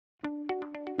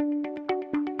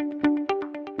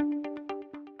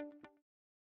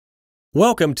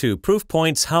Welcome to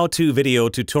Proofpoint's how-to video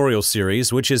tutorial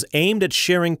series, which is aimed at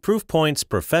sharing Proofpoint's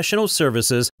professional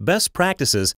services best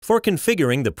practices for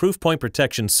configuring the Proofpoint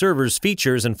Protection Server's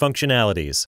features and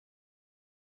functionalities.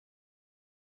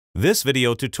 This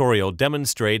video tutorial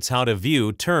demonstrates how to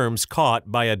view terms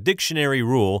caught by a dictionary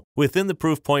rule within the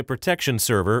Proofpoint Protection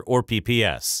Server, or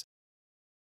PPS.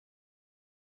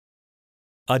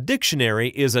 A dictionary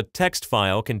is a text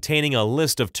file containing a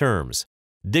list of terms.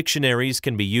 Dictionaries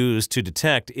can be used to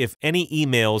detect if any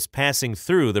emails passing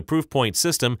through the Proofpoint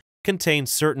system contain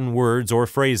certain words or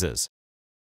phrases.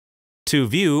 To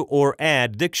view or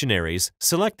add dictionaries,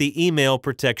 select the Email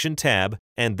Protection tab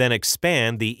and then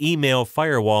expand the Email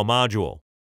Firewall module.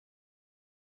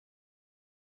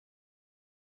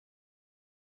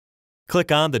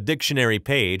 Click on the dictionary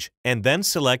page and then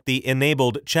select the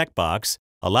Enabled checkbox,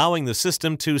 allowing the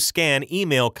system to scan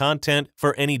email content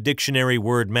for any dictionary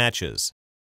word matches.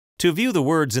 To view the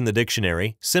words in the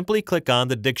dictionary, simply click on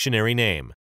the dictionary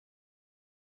name.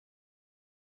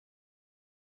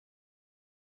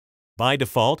 By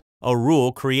default, a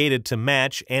rule created to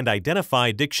match and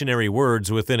identify dictionary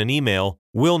words within an email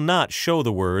will not show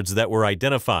the words that were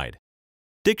identified.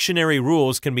 Dictionary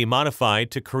rules can be modified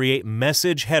to create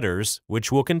message headers,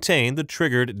 which will contain the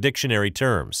triggered dictionary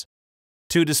terms.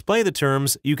 To display the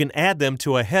terms, you can add them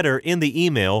to a header in the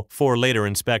email for later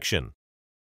inspection.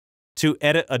 To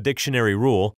edit a dictionary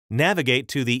rule, navigate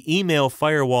to the Email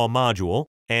Firewall module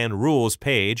and Rules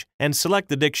page and select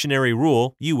the dictionary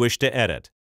rule you wish to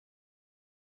edit.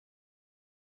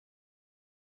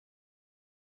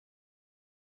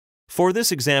 For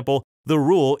this example, the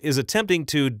rule is attempting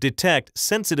to detect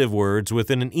sensitive words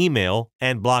within an email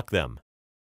and block them.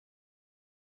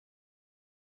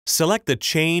 Select the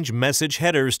Change Message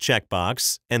Headers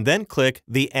checkbox and then click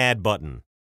the Add button.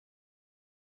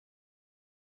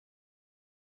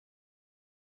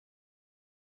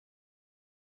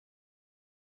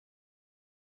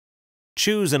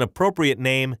 Choose an appropriate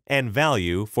name and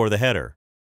value for the header.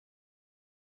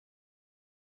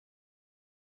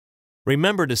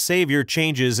 Remember to save your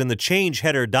changes in the Change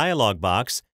Header dialog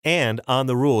box and on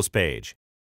the Rules page.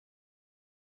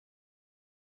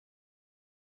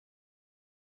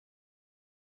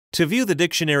 To view the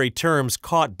dictionary terms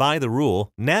caught by the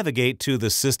rule, navigate to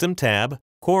the System tab,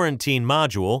 Quarantine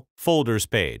module, Folders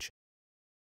page.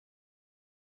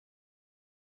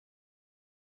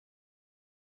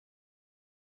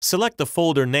 Select the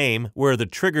folder name where the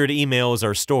triggered emails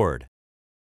are stored.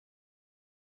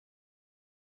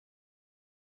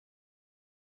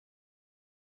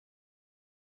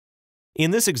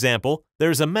 In this example,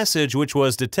 there's a message which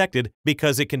was detected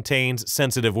because it contains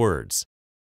sensitive words.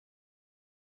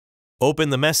 Open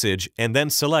the message and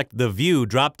then select the View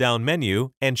drop-down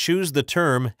menu and choose the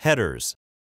term Headers.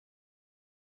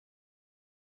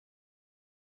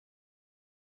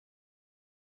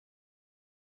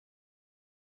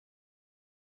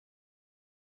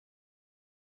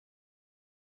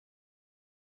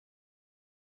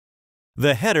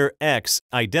 The header X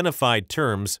identified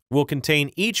terms will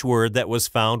contain each word that was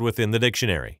found within the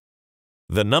dictionary.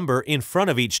 The number in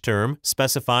front of each term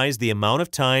specifies the amount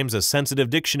of times a sensitive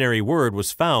dictionary word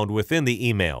was found within the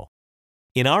email.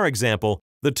 In our example,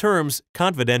 the terms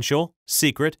confidential,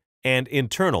 secret, and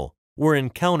internal were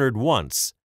encountered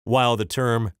once, while the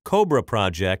term Cobra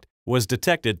project was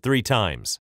detected 3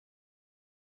 times.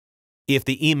 If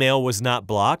the email was not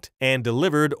blocked and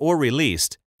delivered or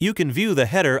released, you can view the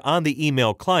header on the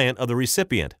email client of the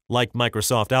recipient, like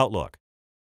Microsoft Outlook.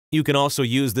 You can also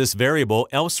use this variable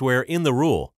elsewhere in the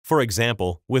rule, for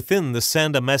example, within the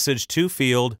Send a Message To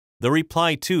field, the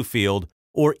Reply To field,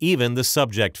 or even the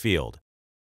Subject field.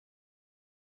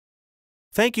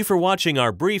 Thank you for watching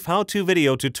our brief how-to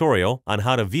video tutorial on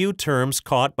how to view terms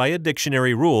caught by a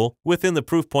dictionary rule within the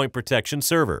Proofpoint Protection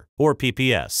Server, or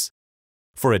PPS.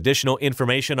 For additional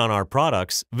information on our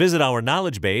products, visit our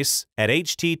knowledge base at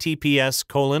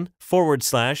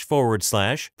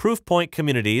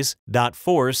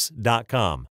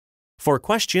https://proofpointcommunities.force.com. For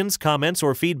questions, comments,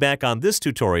 or feedback on this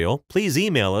tutorial, please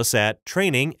email us at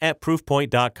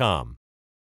training@proofpoint.com.